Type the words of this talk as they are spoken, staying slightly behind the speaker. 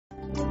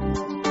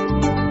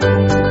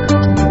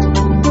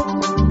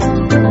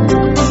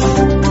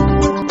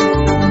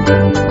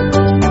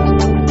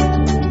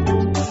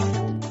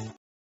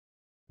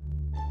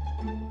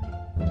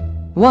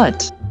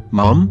What?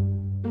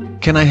 Mom?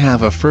 Can I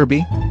have a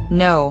Furby?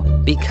 No,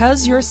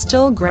 because you're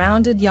still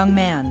grounded, young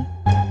man.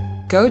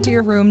 Go to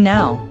your room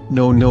now.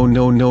 No, no,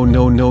 no, no,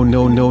 no, no,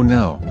 no, no,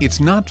 no. It's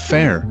not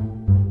fair.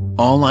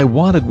 All I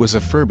wanted was a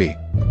Furby.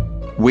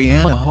 Wait,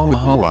 I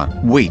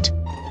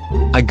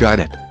got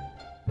it.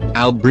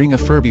 I'll bring a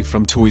Furby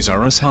from Toys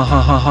R Us, ha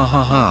ha ha ha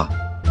ha ha.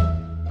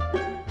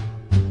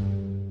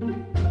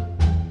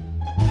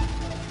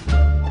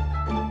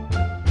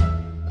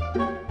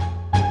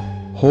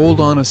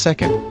 Hold on a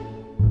second.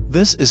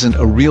 This isn't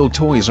a real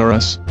Toys R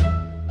Us.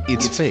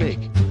 It's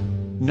fake.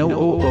 No,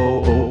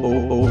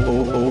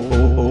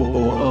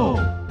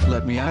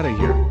 let me out of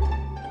here.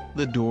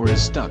 The door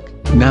is stuck.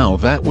 Now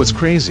that was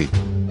crazy.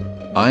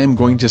 I am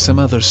going to some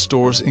other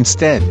stores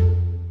instead.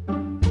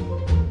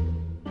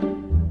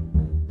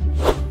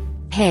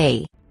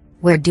 Hey.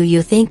 Where do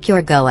you think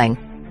you're going?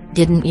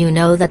 Didn't you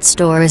know that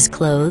store is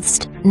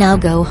closed? Now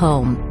go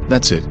home.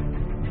 That's it.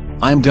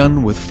 I'm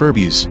done with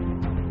Furbies.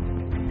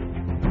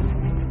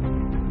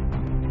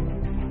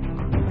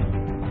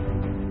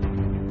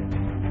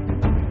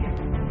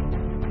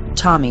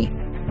 Tommy.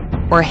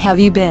 Where have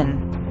you been?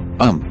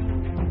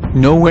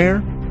 Nowhere?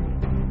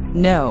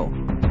 No.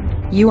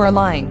 You are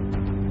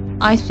lying.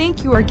 I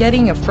think you are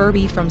getting a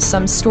Furby from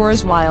some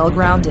stores while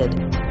grounded.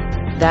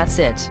 That's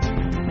it.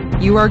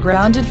 You are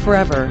grounded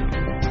forever.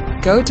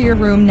 Go to your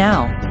room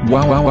now.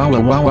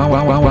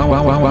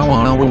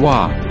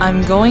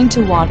 I'm going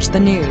to watch the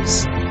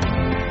news.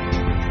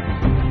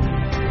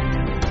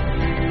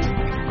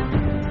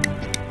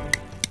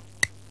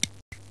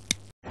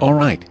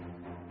 Alright.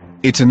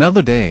 It's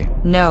another day.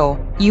 No,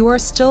 you are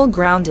still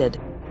grounded.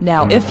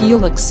 Now if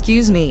you'll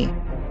excuse me.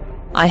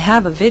 I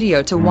have a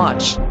video to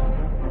watch.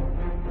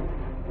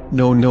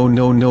 No, no,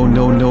 no, no,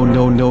 no, no,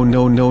 no, no,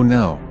 no, no,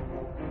 no.